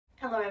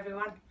Hello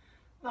everyone,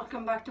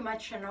 welcome back to my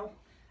channel,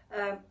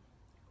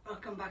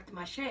 welcome back to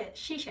my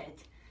she shed.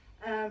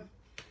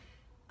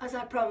 As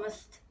I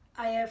promised,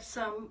 I have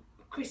some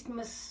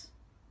Christmas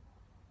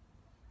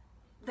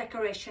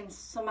decorations,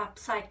 some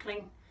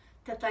upcycling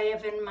that I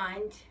have in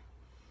mind.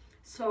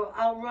 So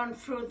I'll run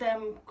through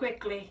them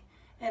quickly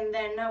and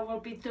then I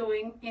will be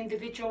doing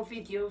individual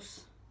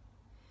videos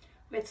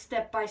with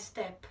step by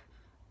step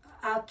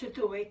how to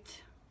do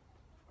it.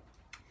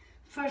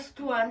 First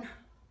one,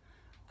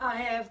 I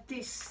have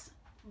these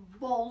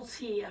bowls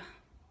here.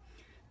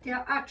 They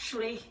are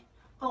actually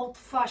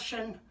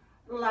old-fashioned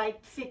light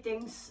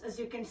fittings, as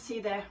you can see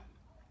there.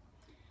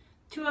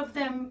 Two of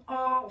them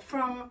are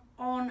from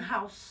own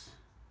house.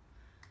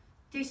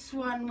 This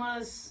one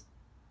was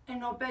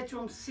in our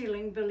bedroom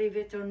ceiling, believe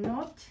it or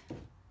not.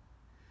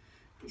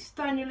 This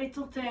tiny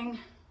little thing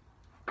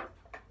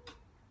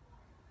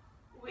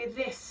with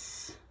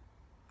this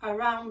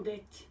around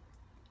it,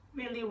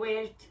 really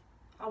weird.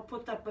 I'll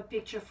put up a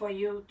picture for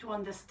you to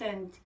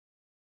understand.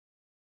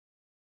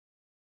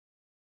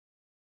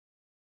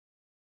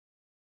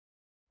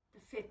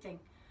 The fitting.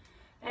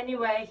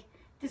 Anyway,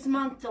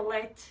 dismantle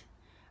it.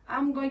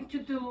 I'm going to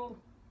do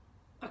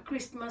a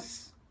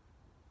Christmas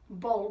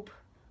bulb.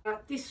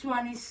 This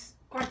one is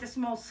quite a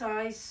small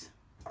size.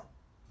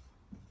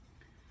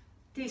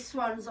 These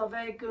ones are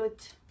very good.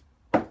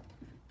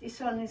 This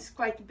one is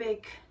quite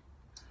big.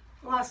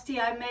 Last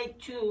year I made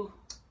two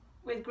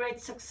with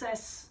great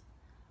success.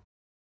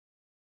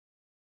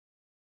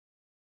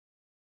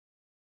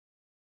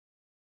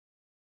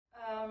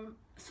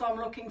 So I'm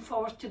looking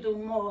forward to do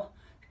more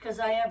because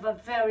I have a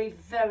very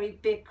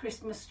big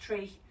Christmas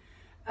tree.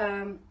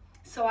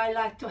 So I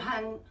like to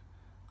hang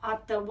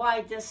at the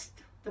widest,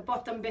 the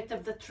bottom bit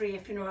of the tree,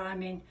 if you know what I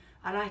mean.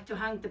 I like to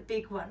hang the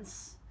big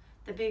ones,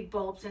 the big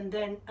bulbs, and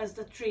then as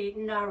the tree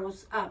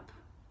narrows up,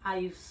 I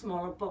use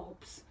smaller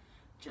bulbs,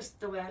 just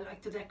the way I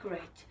like to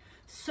decorate.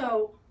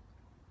 So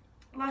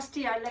last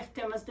year I left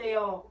them as they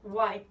are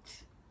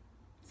white.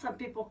 Some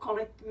people call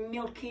it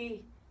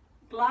milky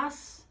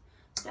glass.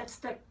 That's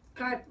the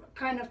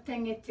kind of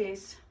thing it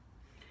is.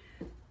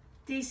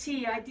 This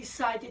here I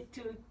decided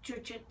to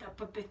judge it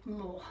up a bit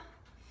more.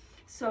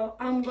 So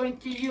I'm going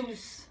to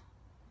use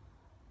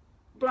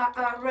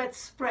red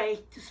spray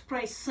to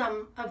spray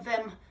some of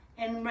them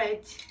in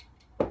red.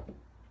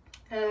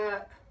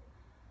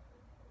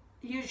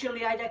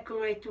 Usually I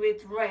decorate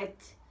with red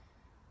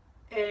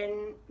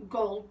and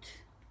gold.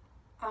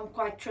 I'm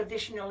quite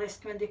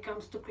traditionalist when it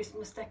comes to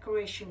Christmas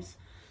decorations.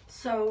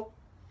 So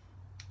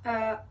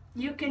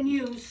you can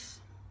use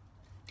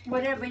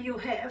whatever you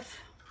have.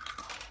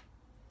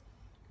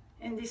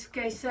 In this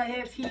case I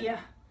have here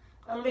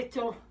a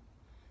little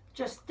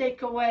just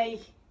take away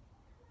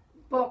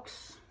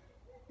box.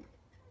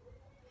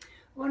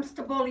 Once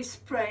the ball is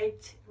sprayed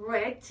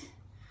red,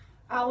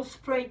 I'll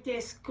spray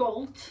this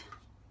gold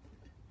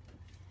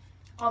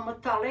or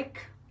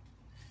metallic,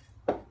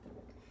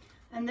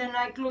 and then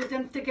I glue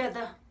them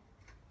together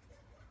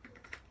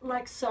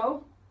like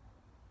so.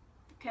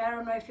 Okay, I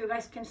don't know if you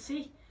guys can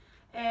see,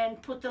 and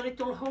put a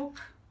little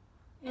hook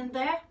in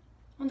there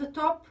on the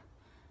top,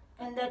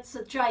 and that's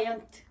a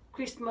giant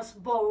Christmas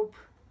bulb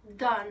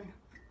done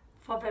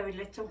for very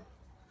little.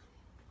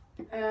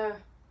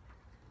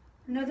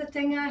 Another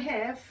thing I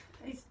have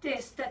is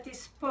this, that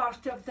is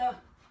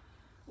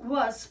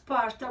was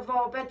part of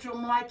our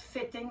bedroom light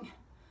fitting.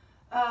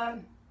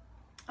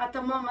 At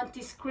the moment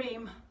is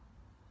cream.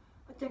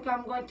 I think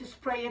I'm going to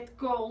spray it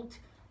gold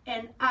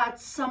and add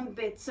some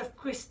bits of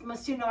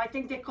Christmas, you know, I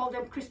think they call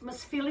them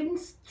Christmas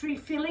fillings, tree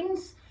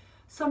fillings,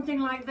 something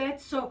like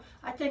that. So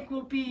I think it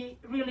will be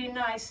really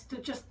nice to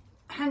just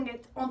hang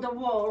it on the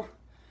wall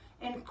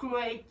and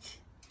create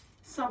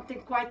something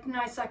quite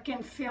nice. I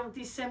can fill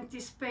these empty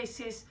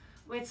spaces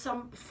with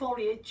some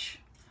foliage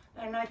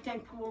and I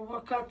think it will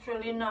work out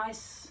really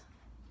nice.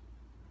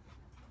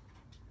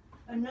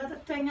 Another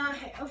thing I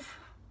have,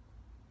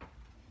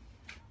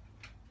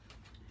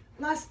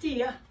 last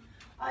year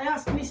I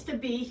asked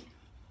Mr. B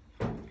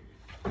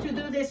to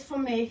do this for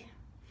me.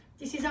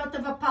 This is out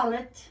of a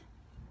pallet.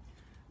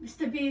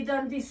 Mr. B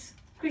done this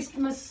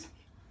Christmas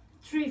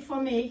tree for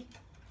me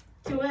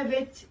to have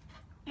it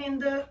in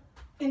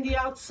the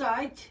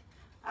outside.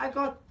 I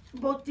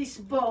bought this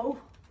bow,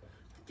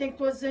 I think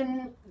was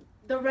in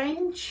the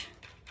range.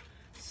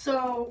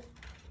 So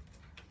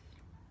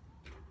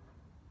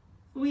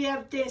we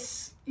have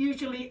this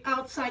usually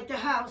outside the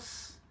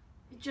house.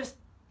 You just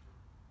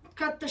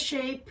cut the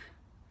shape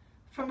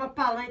from a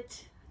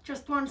pallet,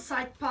 just one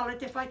side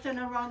pallet. If I turn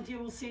around you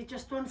will see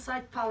just one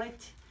side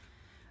pallet,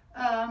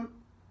 and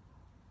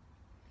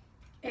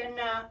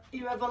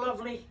you have a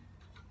lovely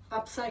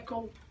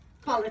upcycled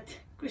pallet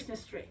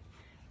Christmas tree.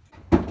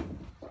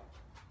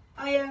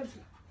 I have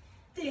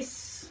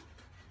this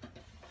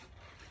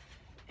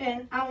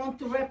and I want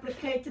to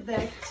replicate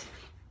that,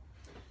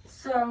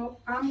 so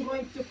I'm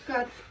going to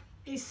cut.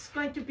 It's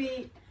going to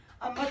be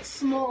a much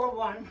smaller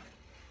one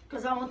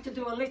because I want to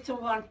do a little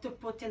one to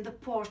put in the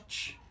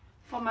porch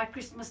for my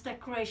Christmas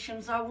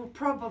decorations. I will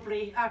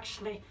probably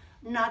actually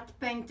not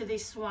paint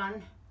this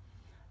one.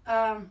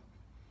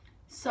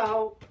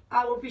 So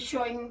I will be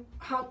showing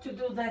how to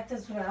do that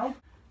as well.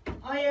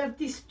 I have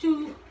these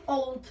two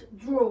old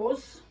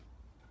drawers.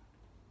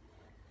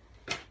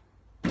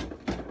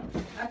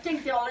 I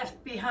think they are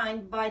left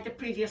behind by the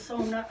previous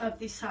owner of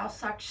this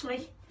house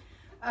actually.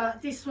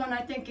 This one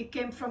I think it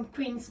came from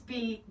Queen's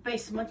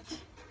basement.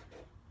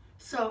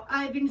 So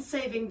I've been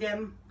saving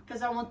them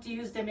because I want to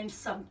use them in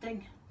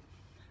something.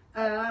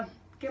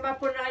 Came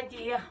up with an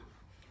idea.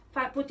 If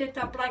I put it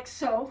up like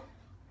so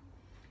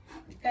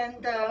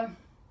and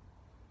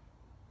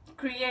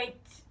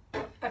create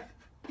a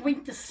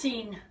winter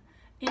scene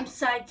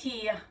inside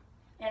here,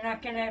 and I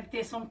can have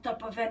this on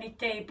top of any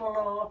table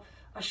or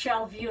a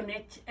shelf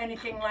unit,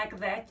 anything like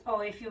that,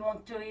 or if you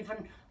want to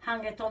even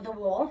hang it on the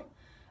wall,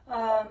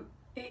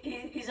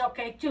 it is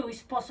okay too,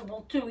 it's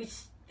possible too,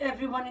 it's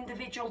everyone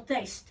individual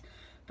taste.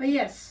 But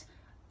yes,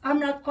 I'm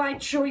not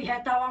quite sure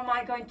yet how am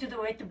I going to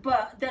do it,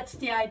 but that's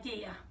the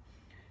idea.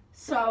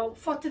 So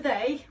for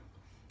today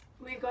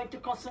we're going to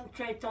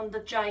concentrate on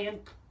the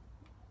giant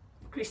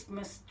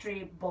Christmas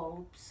tree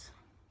bulbs.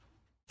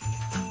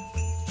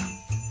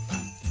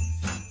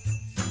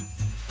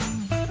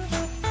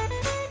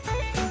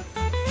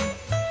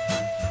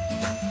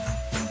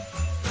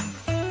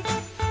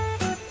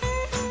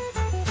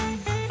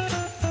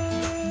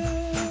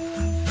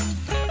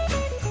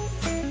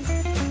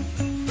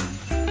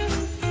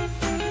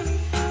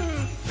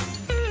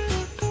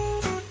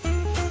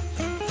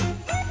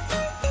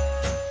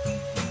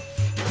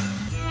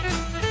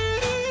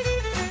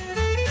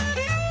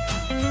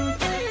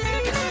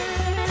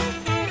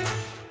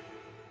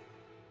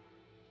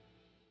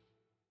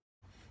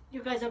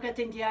 You guys are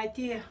getting the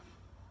idea.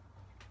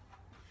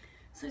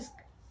 So it's,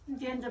 at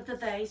the end of the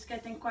day, it's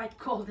getting quite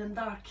cold and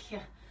dark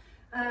here.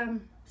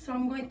 So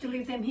I'm going to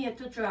leave them here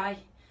to dry,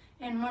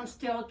 and once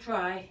they are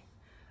dry,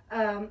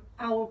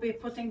 I will be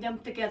putting them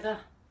together.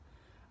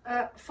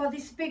 For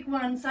these big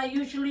ones, I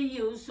usually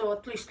use, or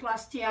at least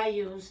last year I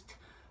used,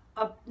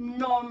 a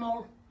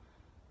normal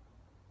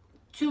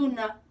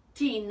tuna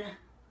tin.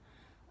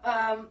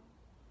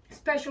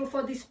 Special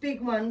for these big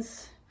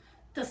ones,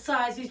 the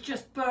size is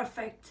just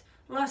perfect.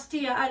 Last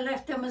year I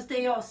left them as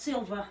they are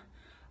silver.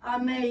 I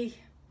may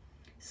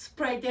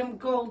spray them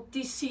gold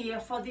this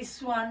year for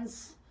these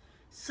ones,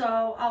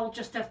 so I'll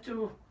just have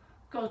to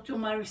go to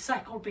my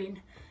recycle bin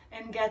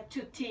and get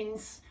 2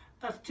 tins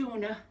of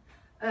tuna,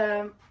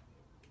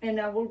 and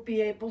I will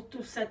be able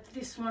to set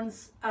these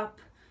ones up.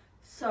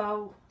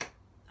 So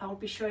I'll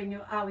be showing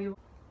you how you...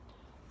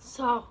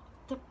 So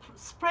the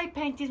spray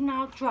paint is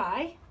now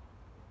dry.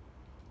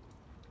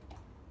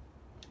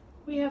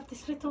 We have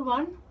this little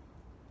one.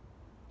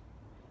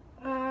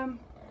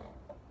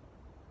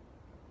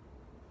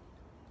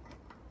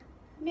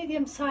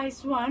 Medium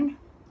size one.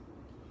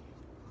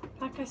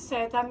 Like I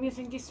said, I'm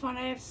using this one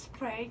I have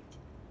sprayed.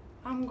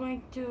 I'm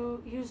going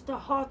to use the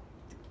hot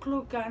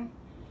glue gun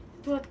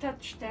to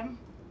attach them.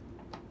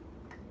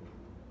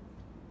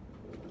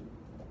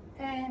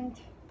 And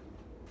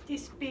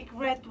this big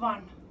red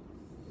one.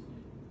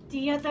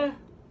 The other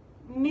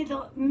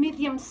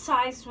medium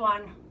size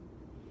one,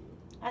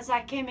 as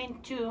I came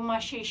into my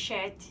she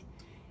shed,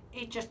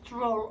 it just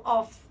rolled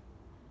off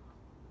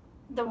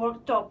the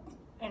worktop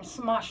and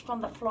smashed on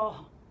the floor.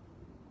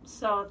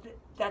 So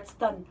that's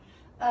done.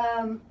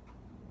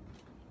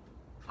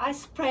 I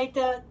sprayed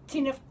a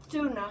tin of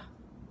tuna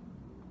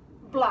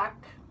black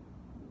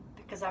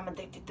because I'm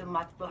addicted to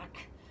matte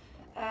black.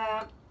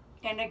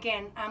 And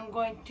again, I'm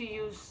going to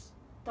use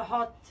the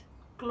hot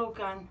glue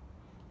gun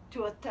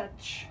to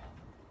attach.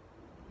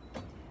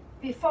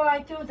 Before I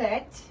do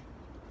that,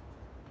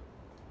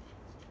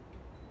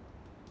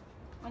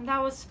 when I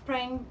was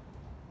spraying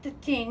the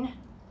tin,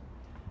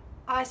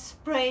 I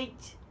sprayed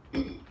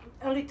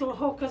a little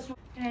hook as well.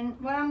 And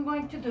what I'm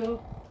going to do,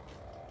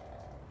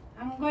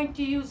 I'm going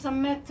to use a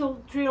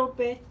metal drill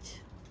bit.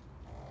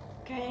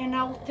 Okay, and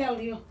I will tell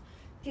you,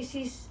 this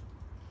is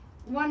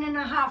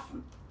 1.5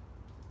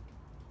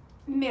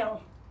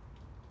 mil.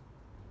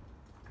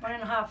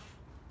 1.5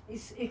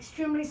 is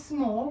extremely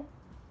small,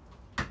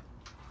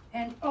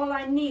 and all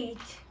I need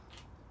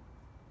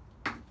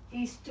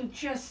is to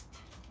just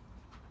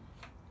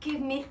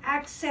give me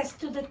access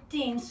to the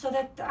tin so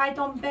that I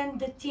don't bend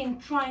the tin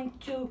trying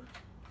to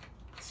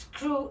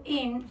screw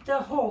in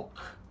the hook.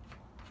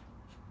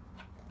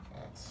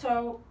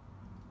 So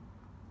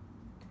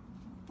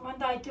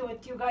when I do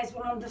it, you guys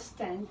will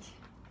understand.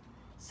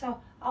 So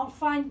I'll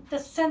find the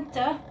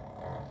center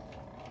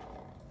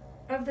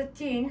of the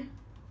tin.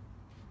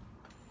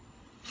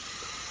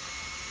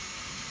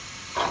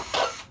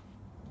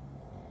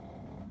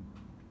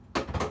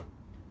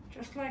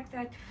 Just like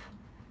that.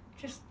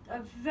 Just a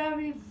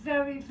very,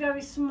 very,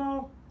 very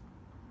small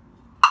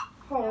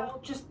hole.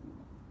 I'll just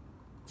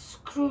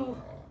screw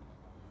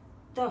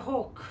the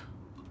hook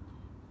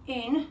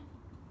in.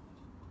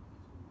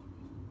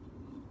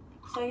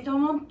 So you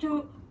don't want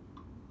to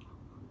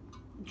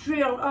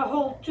drill a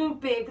hole too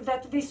big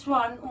that this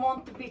one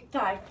won't be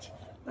tight.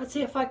 Let's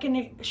see if I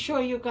can show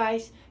you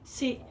guys.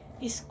 See,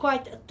 is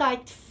quite a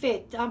tight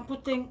fit. I'm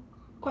putting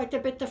quite a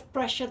bit of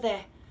pressure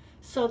there.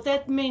 So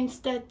that means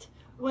that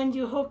when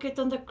you hook it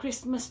on the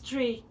Christmas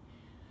tree,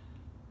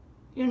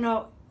 you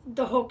know,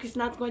 the hook is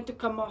not going to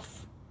come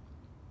off.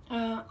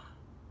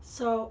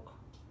 So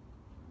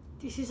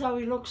this is how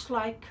it looks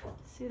like.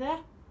 See there?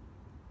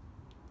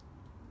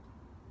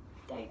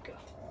 There you go.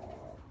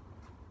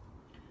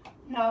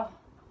 Now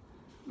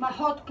my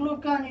hot glue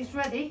gun is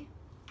ready.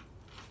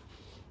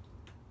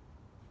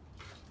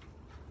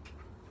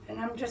 And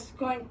I'm just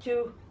going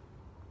to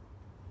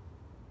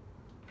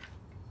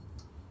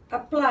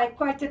apply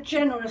quite a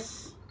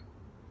generous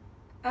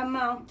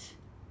amount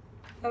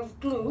of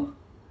glue.